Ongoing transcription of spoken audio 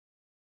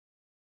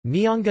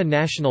Nyanga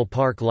National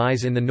Park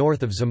lies in the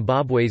north of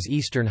Zimbabwe's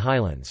eastern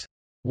highlands.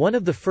 One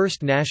of the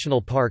first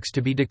national parks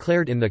to be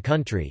declared in the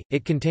country,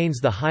 it contains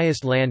the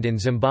highest land in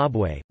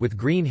Zimbabwe, with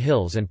green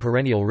hills and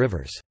perennial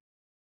rivers.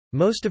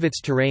 Most of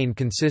its terrain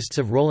consists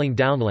of rolling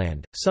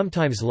downland,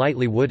 sometimes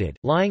lightly wooded,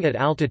 lying at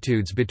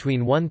altitudes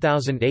between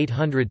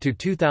 1,800 to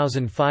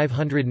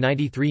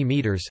 2,593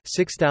 meters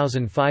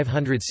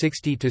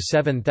 (6,560 to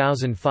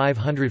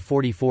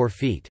 7,544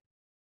 feet).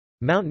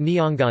 Mount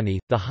Nyangani,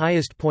 the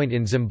highest point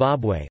in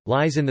Zimbabwe,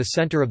 lies in the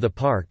center of the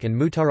park, and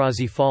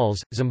Mutarazi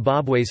Falls,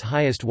 Zimbabwe's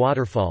highest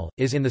waterfall,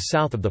 is in the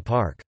south of the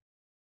park.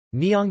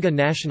 Nyanga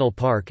National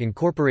Park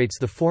incorporates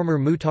the former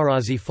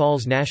Mutarazi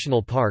Falls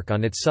National Park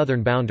on its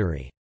southern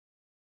boundary.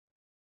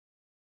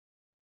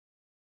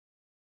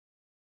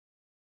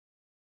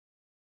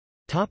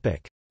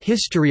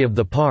 History of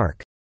the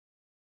park.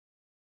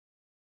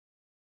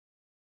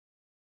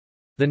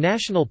 The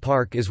national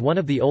park is one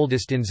of the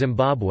oldest in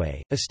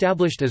Zimbabwe,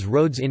 established as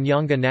Rhodes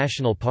Nyanga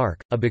National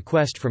Park, a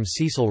bequest from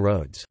Cecil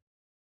Rhodes.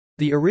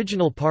 The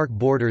original park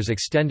borders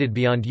extended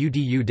beyond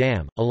Udu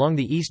Dam, along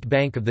the east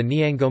bank of the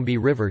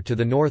Nyangombe River to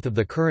the north of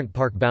the current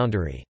park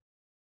boundary.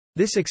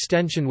 This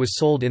extension was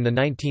sold in the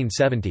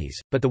 1970s,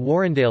 but the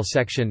Warrendale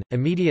section,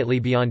 immediately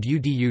beyond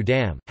Udu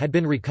Dam, had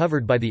been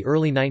recovered by the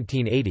early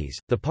 1980s.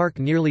 The park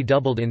nearly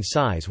doubled in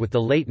size with the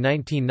late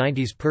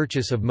 1990s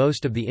purchase of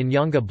most of the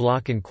Inyanga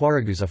Block and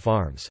Kwaraguza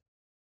farms.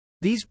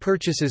 These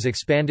purchases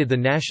expanded the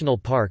national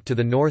park to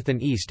the north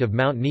and east of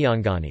Mount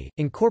Nyangani,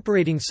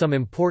 incorporating some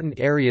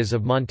important areas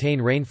of montane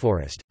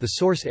rainforest, the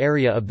source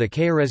area of the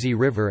Kayerezi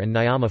River and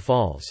Nyama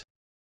Falls.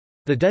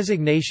 The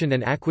designation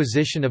and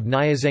acquisition of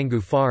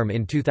Nyazengu Farm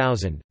in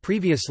 2000,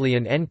 previously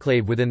an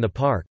enclave within the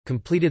park,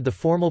 completed the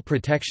formal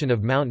protection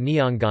of Mount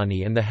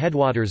Nyangani and the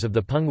headwaters of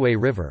the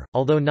Pungwe River,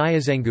 although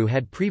Nyazengu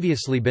had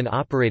previously been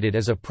operated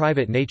as a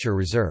private nature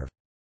reserve.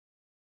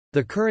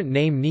 The current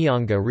name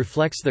Nyanga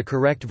reflects the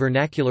correct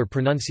vernacular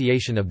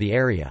pronunciation of the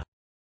area.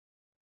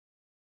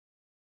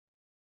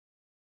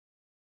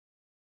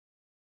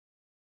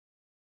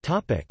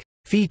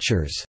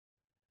 Features.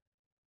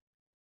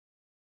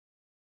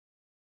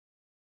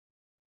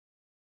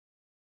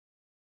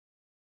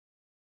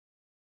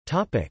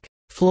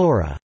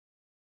 Flora.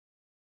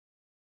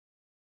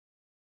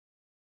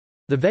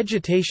 The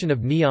vegetation of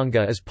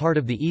Nyanga is part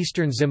of the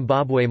eastern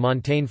Zimbabwe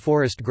montane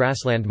forest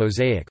grassland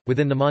mosaic,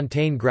 within the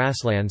montane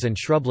grasslands and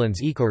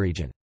shrublands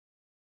ecoregion.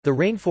 The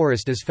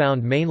rainforest is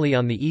found mainly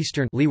on the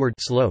eastern leeward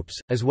slopes,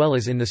 as well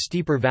as in the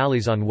steeper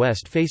valleys on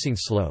west-facing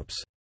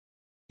slopes.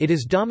 It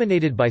is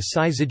dominated by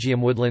syzygium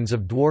woodlands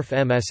of dwarf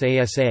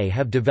Msasa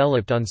have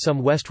developed on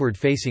some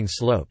westward-facing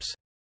slopes.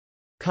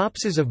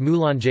 Copses of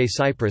Mulanje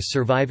cypress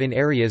survive in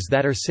areas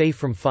that are safe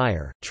from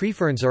fire. Tree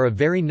ferns are a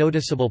very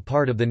noticeable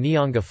part of the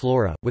Nyanga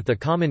flora, with the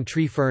common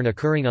tree fern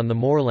occurring on the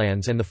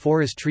moorlands and the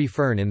forest tree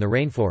fern in the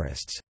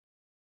rainforests.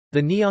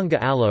 The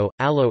Nyanga aloe,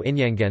 Aloe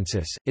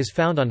inyangensis, is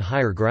found on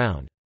higher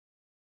ground.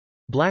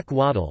 Black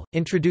wattle,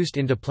 introduced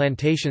into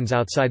plantations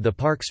outside the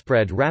park,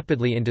 spread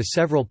rapidly into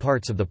several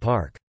parts of the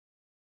park.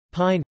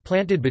 Pine,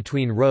 planted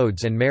between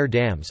Rhodes and Mare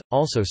dams,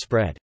 also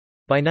spread.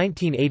 By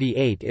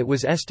 1988 it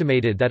was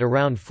estimated that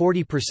around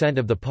 40%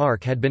 of the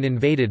park had been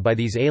invaded by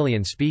these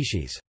alien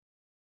species.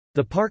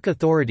 The park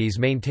authorities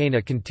maintain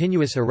a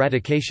continuous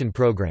eradication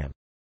program.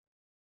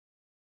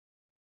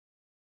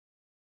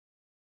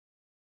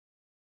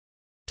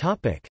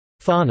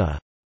 Fauna.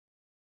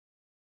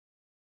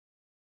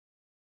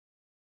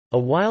 A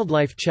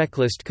wildlife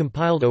checklist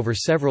compiled over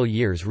several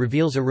years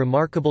reveals a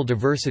remarkable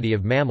diversity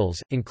of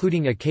mammals,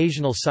 including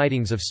occasional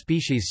sightings of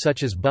species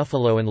such as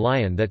buffalo and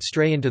lion that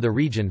stray into the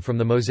region from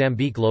the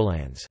Mozambique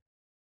lowlands.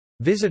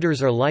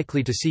 Visitors are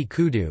likely to see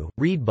kudu,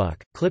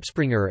 reedbuck,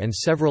 klipspringer and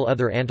several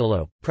other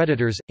antelope.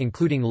 Predators,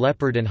 including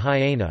leopard and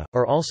hyena,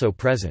 are also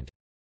present.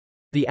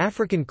 The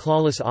African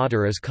clawless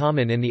otter is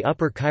common in the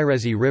upper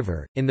Kayerezi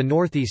River, in the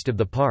northeast of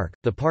the park.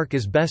 The park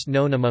is best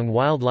known among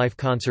wildlife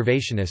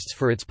conservationists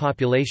for its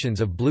populations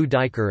of blue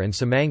duiker and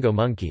samango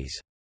monkeys.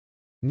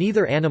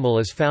 Neither animal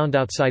is found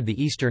outside the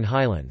eastern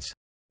highlands.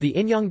 The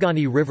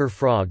Inyangani river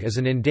frog is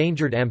an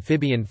endangered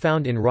amphibian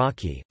found in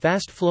rocky,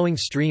 fast-flowing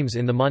streams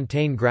in the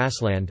montane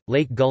grassland.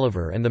 Lake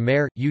Gulliver and the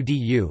Mare,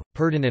 Udu,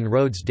 Purdon and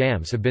Rhodes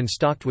dams have been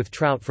stocked with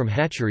trout from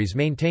hatcheries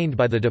maintained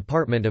by the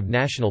Department of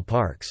National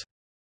Parks.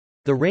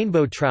 The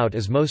rainbow trout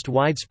is most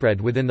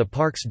widespread within the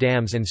park's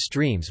dams and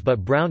streams,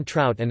 but brown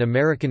trout and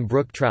American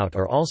brook trout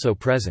are also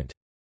present.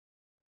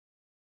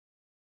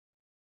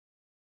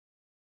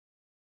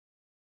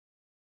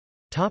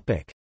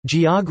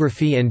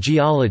 Geography and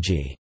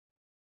geology.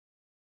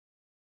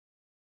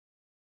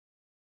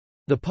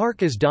 The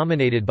park is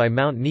dominated by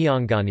Mount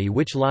Nyangani,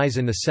 which lies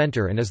in the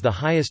center and is the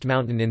highest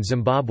mountain in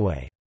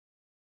Zimbabwe.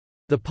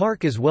 The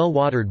park is well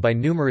watered by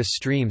numerous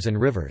streams and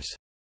rivers.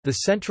 The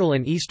central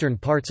and eastern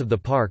parts of the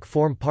park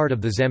form part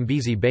of the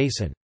Zambezi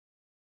Basin.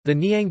 The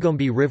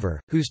Nyangombe River,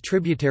 whose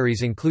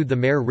tributaries include the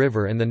Mare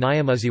River and the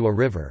Nyamuziwa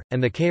River,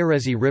 and the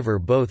Kayerezi River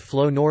both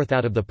flow north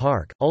out of the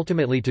park,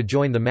 ultimately to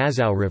join the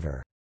Mazau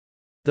River.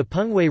 The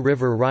Pengwei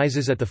River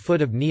rises at the foot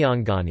of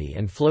Nyanga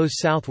and flows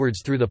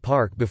southwards through the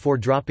park before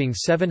dropping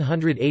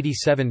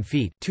 787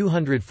 feet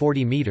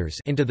 (240 meters)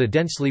 into the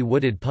densely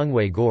wooded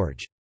Pengwei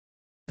Gorge.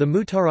 The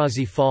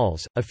Mutarazi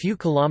Falls, a few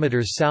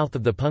kilometers south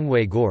of the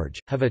Pengwei Gorge,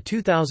 have a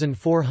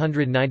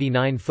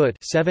 2,499-foot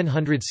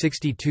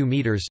 (762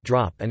 meters)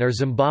 drop and are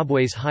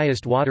Zimbabwe's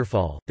highest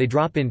waterfall. They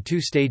drop in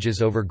two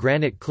stages over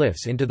granite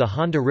cliffs into the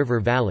Honda River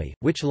Valley,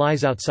 which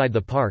lies outside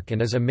the park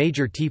and is a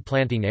major tea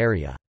planting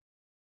area.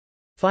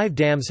 5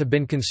 dams have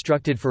been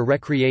constructed for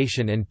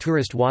recreation and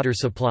tourist water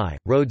supply: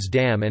 Rhodes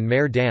Dam and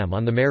Mare Dam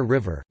on the Mare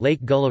River,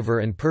 Lake Gulliver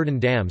and Purdon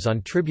Dams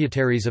on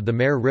tributaries of the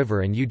Mare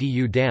River, and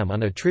Udu Dam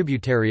on a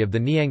tributary of the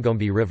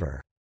Nyangombe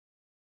River.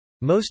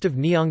 Most of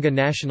Nyanga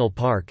National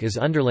Park is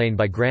underlain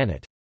by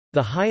granite.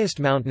 The highest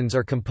mountains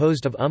are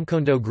composed of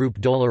Umkondo Group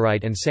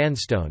dolerite and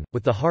sandstone,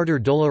 with the harder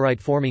dolerite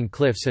forming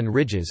cliffs and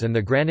ridges and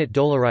the granite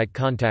dolerite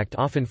contact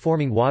often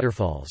forming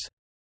waterfalls.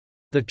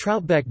 The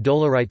Troutbeck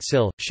dolerite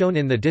sill, shown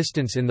in the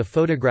distance in the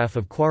photograph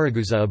of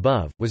Kwaruguza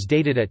above, was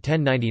dated at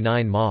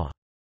 1099 Ma.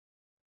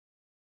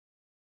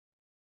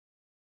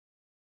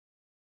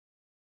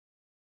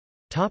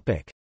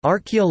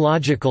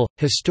 Archaeological,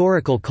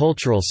 historical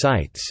cultural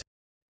sites.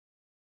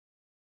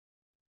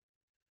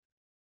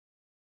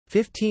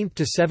 15th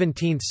to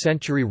 17th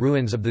century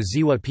ruins of the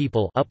Ziwa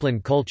people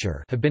upland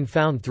culture have been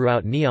found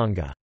throughout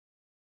Nyanga.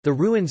 The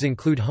ruins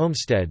include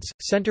homesteads,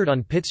 centered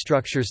on pit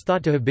structures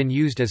thought to have been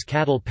used as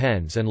cattle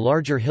pens, and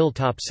larger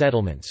hilltop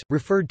settlements,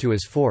 referred to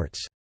as forts.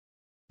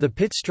 The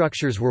pit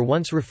structures were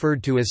once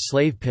referred to as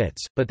slave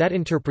pits, but that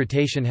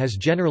interpretation has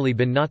generally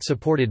been not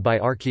supported by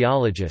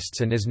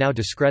archaeologists and is now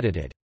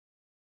discredited.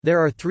 There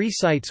are 3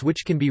 sites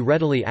which can be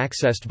readily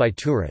accessed by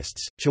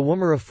tourists.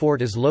 Chawumura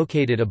Fort is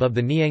located above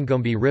the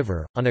Nyangombe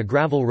River, on a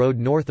gravel road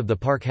north of the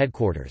park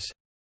headquarters.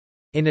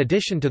 In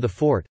addition to the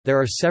fort, there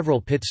are several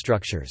pit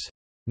structures.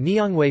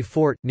 Nyangwe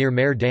Fort, near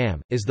Mare Dam,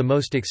 is the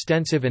most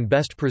extensive and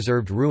best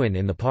preserved ruin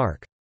in the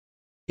park.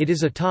 It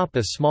is atop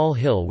a small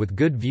hill with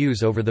good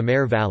views over the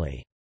Mare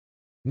Valley.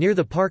 Near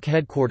the park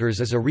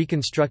headquarters is a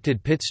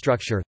reconstructed pit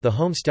structure. The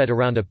homestead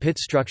around a pit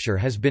structure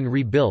has been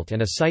rebuilt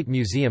and a site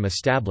museum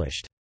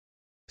established.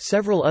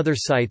 Several other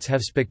sites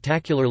have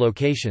spectacular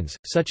locations,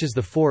 such as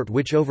the fort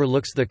which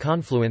overlooks the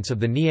confluence of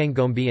the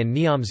Nyangombe and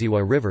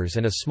Nyamziwa rivers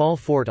and a small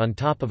fort on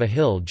top of a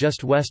hill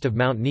just west of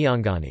Mount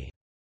Nyangani.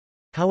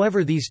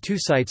 However, these 2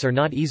 sites are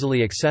not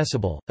easily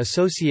accessible.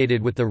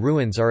 Associated with the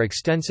ruins are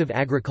extensive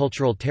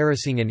agricultural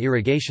terracing and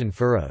irrigation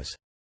furrows.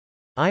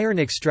 Iron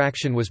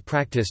extraction was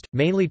practiced,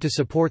 mainly to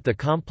support the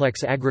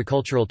complex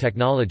agricultural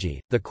technology.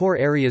 The core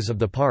areas of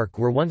the park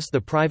were once the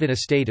private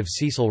estate of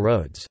Cecil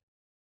Rhodes.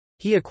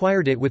 He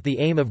acquired it with the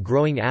aim of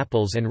growing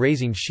apples and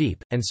raising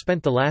sheep, and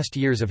spent the last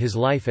years of his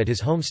life at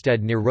his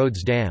homestead near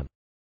Rhodes Dam.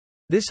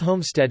 This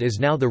homestead is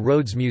now the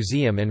Rhodes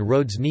Museum and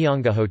Rhodes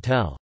Nyanga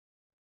Hotel.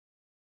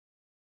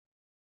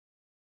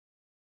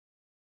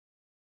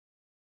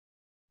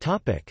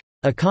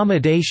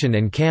 Accommodation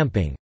and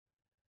camping.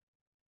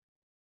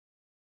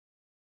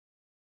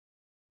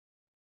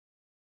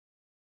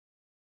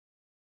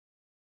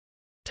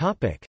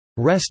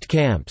 Rest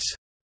camps.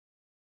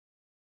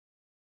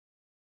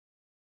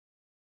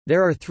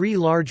 There are 3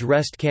 large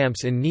rest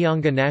camps in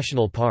Nyanga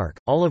National Park,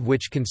 all of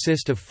which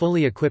consist of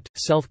fully equipped,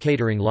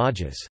 self-catering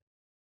lodges.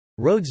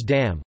 Rhodes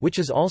Dam, which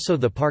is also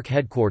the park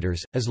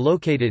headquarters, is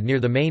located near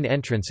the main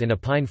entrance in a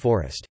pine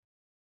forest.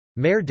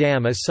 Mare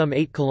Dam is some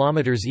 8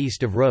 kilometers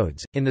east of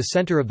Rhodes, in the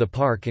center of the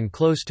park and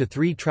close to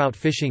 3 trout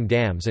fishing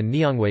dams and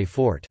Nyangwe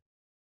Fort.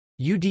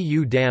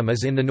 Udu Dam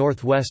is in the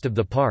northwest of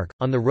the park,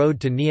 on the road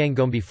to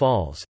Nyangombe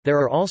Falls. There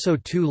are also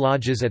 2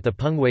 lodges at the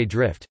Pengwei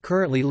Drift,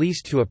 currently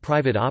leased to a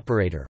private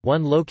operator,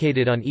 one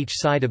located on each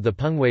side of the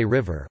Pengwei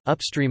River,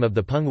 upstream of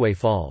the Pengwei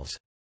Falls.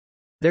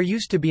 There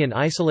used to be an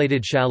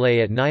isolated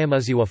chalet at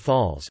Nyamaziwa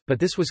Falls, but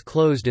this was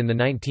closed in the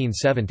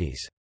 1970s.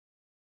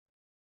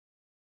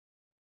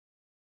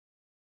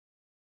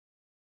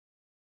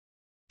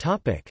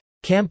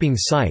 Camping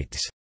sites.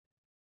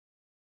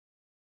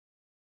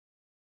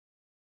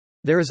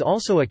 There is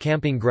also a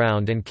camping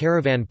ground and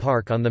caravan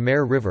park on the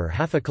Mare River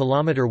half a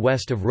kilometre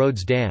west of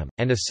Rhodes Dam,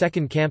 and a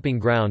second camping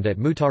ground at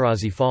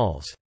Mutarazi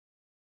Falls.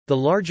 The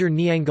larger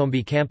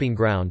Nyangombe camping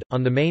ground,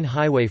 on the main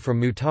highway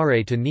from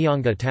Mutare to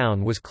Nyanga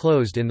town, was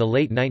closed in the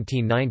late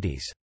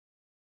 1990s.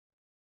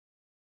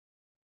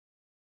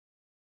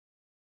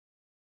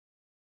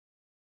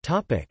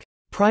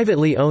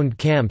 Privately owned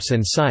camps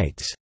and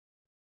sites.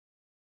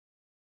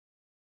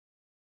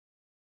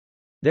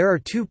 There are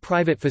 2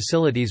 private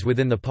facilities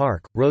within the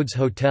park: Rhodes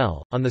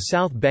Hotel, on the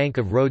south bank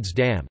of Rhodes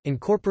Dam,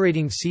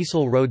 incorporating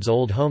Cecil Rhodes'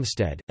 old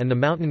homestead, and the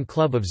Mountain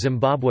Club of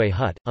Zimbabwe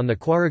Hut, on the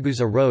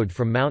Kwaruguza Road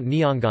from Mount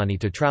Nyangani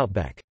to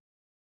Troutbeck.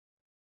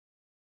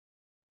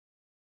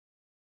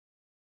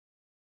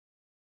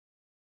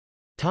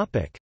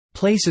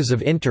 Places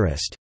of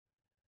interest.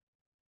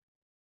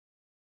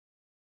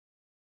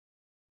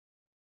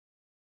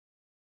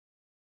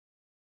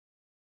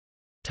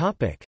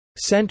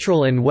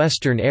 Central and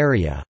Western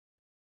area.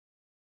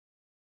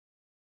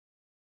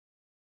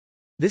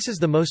 This is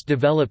the most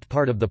developed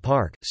part of the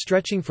park,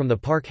 stretching from the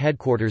park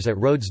headquarters at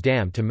Rhodes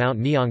Dam to Mount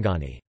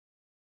Nyanga.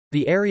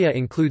 The area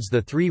includes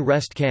the 3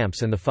 rest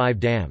camps and the 5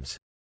 dams.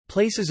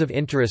 Places of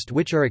interest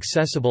which are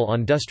accessible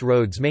on dust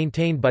roads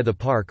maintained by the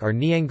park are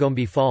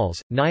Nyangombe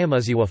Falls,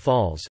 Nyamuziwa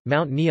Falls,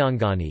 Mount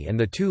Nyangani and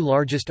the 2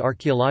 largest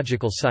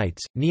archaeological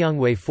sites,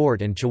 Nyangwe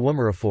Fort and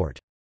Chawumura Fort.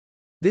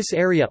 This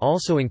area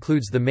also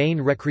includes the main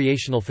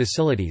recreational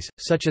facilities,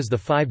 such as the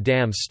 5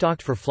 dams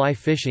stocked for fly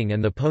fishing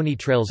and the Pony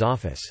Trails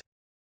office.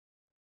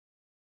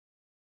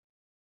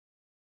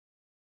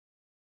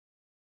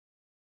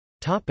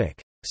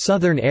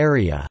 Southern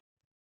area.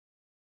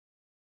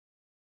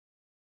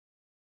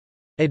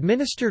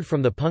 Administered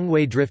from the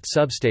Pengwei Drift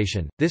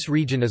substation, this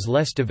region is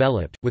less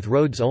developed, with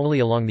roads only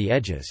along the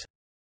edges.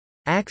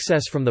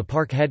 Access from the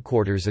park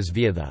headquarters is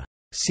via the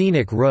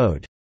Scenic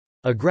Road,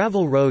 a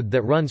gravel road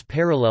that runs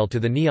parallel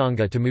to the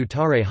Nyanga to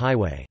Mutare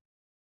Highway.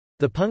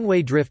 The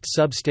Pengwei Drift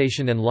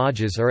substation and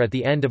lodges are at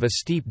the end of a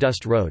steep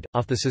dust road,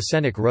 off the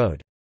Scenic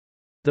Road.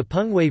 The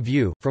Pengwei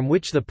View, from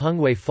which the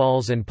Pengwei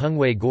Falls and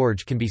Pengwei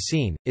Gorge can be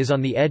seen, is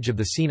on the edge of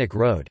the Scenic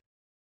Road.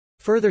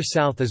 Further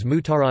south is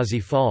Mutarazi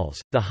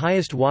Falls, the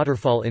highest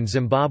waterfall in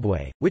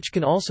Zimbabwe, which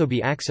can also be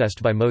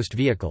accessed by most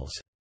vehicles.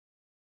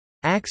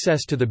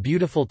 Access to the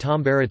beautiful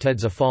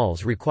Tambaratedza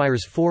Falls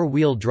requires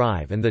 4-wheel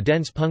drive and the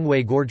dense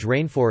Pengwei Gorge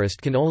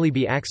rainforest can only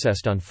be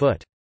accessed on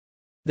foot.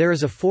 There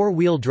is a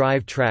 4-wheel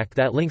drive track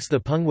that links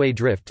the Pengwei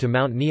Drift to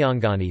Mount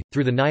Nyangani,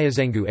 through the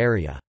Nyazengu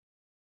area.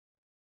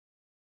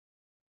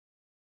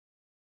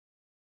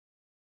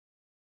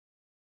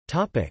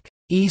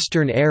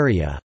 Eastern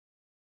area.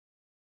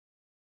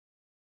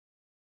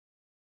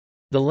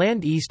 The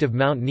land east of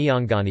Mount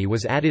Nyangani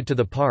was added to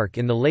the park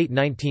in the late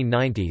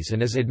 1990s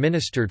and is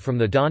administered from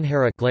the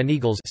Donhara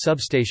Gleneagles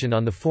substation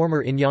on the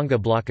former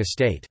Inyanga Block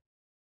estate.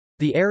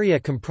 The area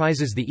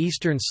comprises the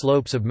eastern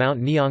slopes of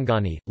Mount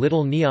Nyangani,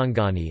 Little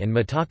Nyangani and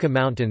Mataka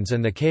Mountains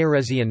and the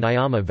Kayarezi and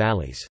Nyama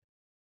valleys.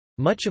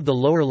 Much of the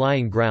lower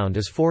lying ground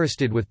is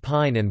forested with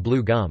pine and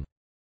blue gum.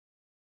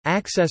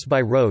 Access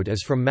by road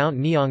is from Mount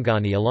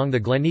Nyangani along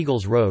the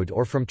Gleneagles Road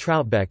or from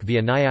Troutbeck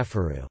via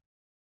Nyafuru.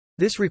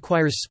 This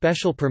requires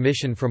special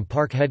permission from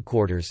park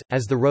headquarters,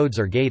 as the roads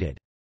are gated.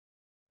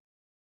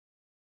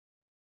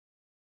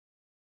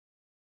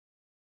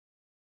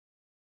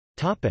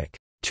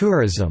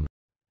 Tourism.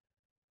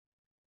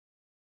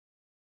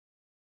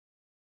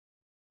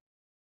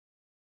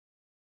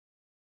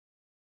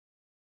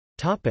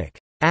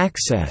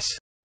 Access.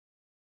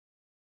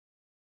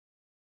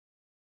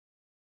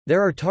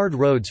 There are tarred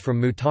roads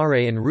from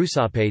Mutare and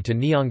Rusape to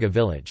Nyanga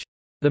village.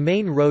 The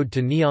main road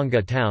to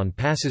Nyanga town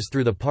passes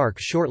through the park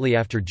shortly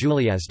after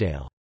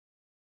Juliasdale.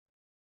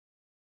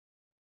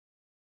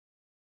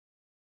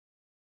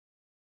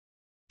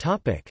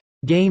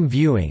 Game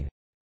viewing.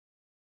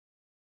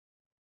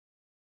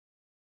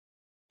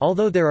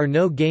 Although there are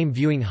no game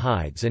viewing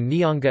hides and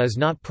Nyanga is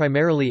not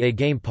primarily a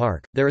game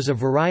park, there is a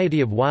variety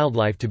of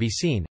wildlife to be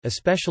seen,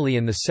 especially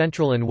in the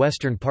central and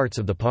western parts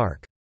of the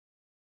park.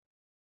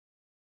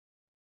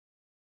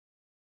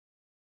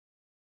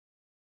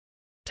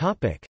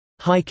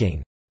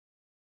 Hiking.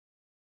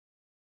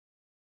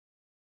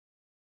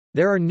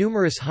 There are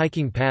numerous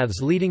hiking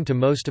paths leading to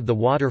most of the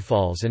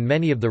waterfalls and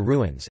many of the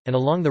ruins, and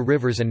along the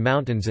rivers and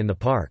mountains in the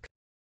park.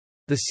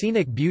 The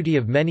scenic beauty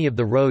of many of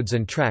the roads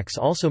and tracks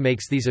also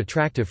makes these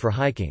attractive for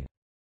hiking.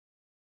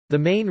 The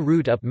main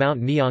route up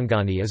Mount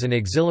Nyangani is an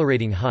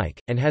exhilarating hike,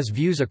 and has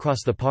views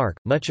across the park,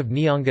 much of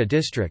Nyanga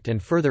district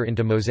and further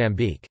into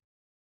Mozambique.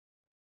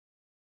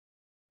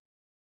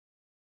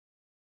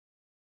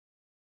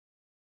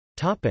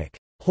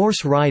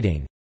 Horse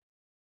riding.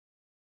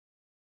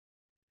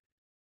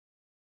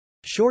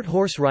 Short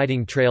horse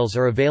riding trails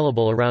are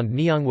available around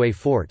Nyangwe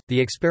Fort, the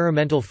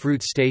experimental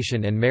fruit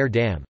station and Mare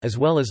Dam, as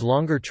well as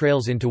longer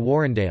trails into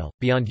Warrendale,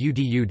 beyond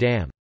UDU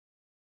Dam.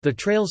 The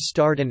trails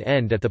start and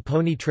end at the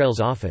Pony Trails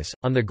office,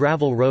 on the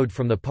gravel road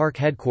from the park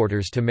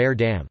headquarters to Mare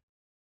Dam.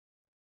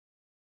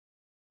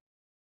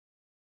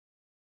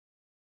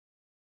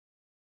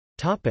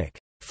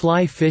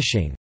 Fly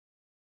fishing.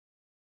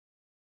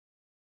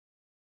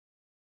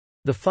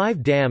 The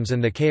 5 dams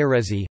and the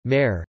Kayarezi,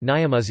 Mare,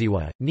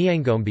 Nyamuziwa,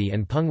 Nyangombe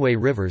and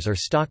Pengwei rivers are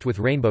stocked with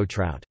rainbow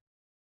trout.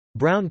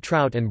 Brown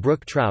trout and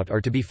brook trout are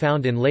to be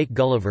found in Lake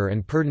Gulliver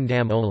and Purden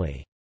Dam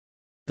only.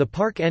 The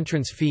park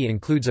entrance fee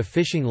includes a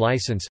fishing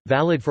license,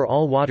 valid for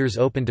all waters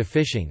open to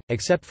fishing,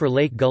 except for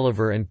Lake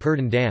Gulliver and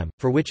Purden Dam,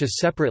 for which a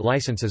separate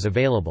license is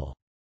available.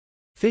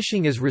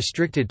 Fishing is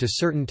restricted to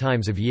certain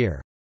times of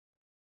year.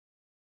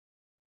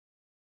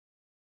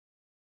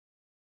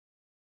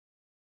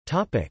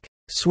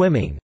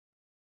 Swimming.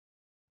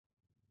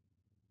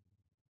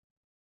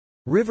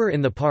 River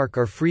in the park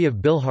are free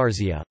of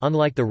bilharzia,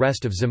 unlike the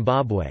rest of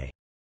Zimbabwe.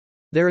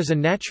 There is a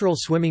natural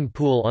swimming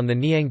pool on the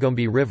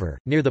Nyangombe River,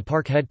 near the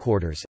park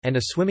headquarters, and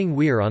a swimming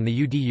weir on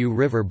the UDU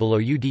River below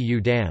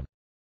UDU Dam.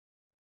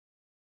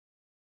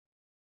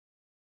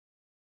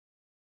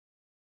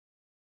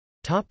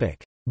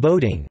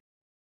 Boating.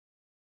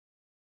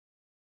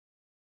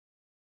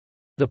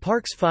 The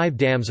park's 5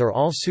 dams are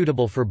all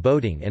suitable for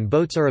boating and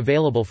boats are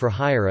available for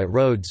hire at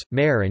Rhodes,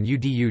 Mare and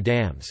Udu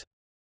dams.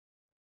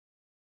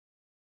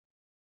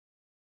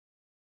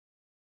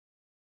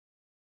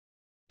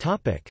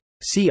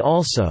 See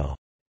also: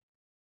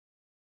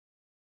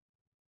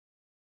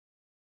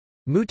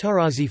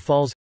 Mutarazi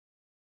Falls,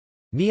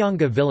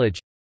 Nyanga Village,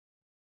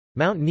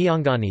 Mount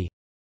Nyangani.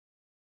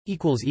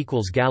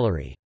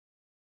 Gallery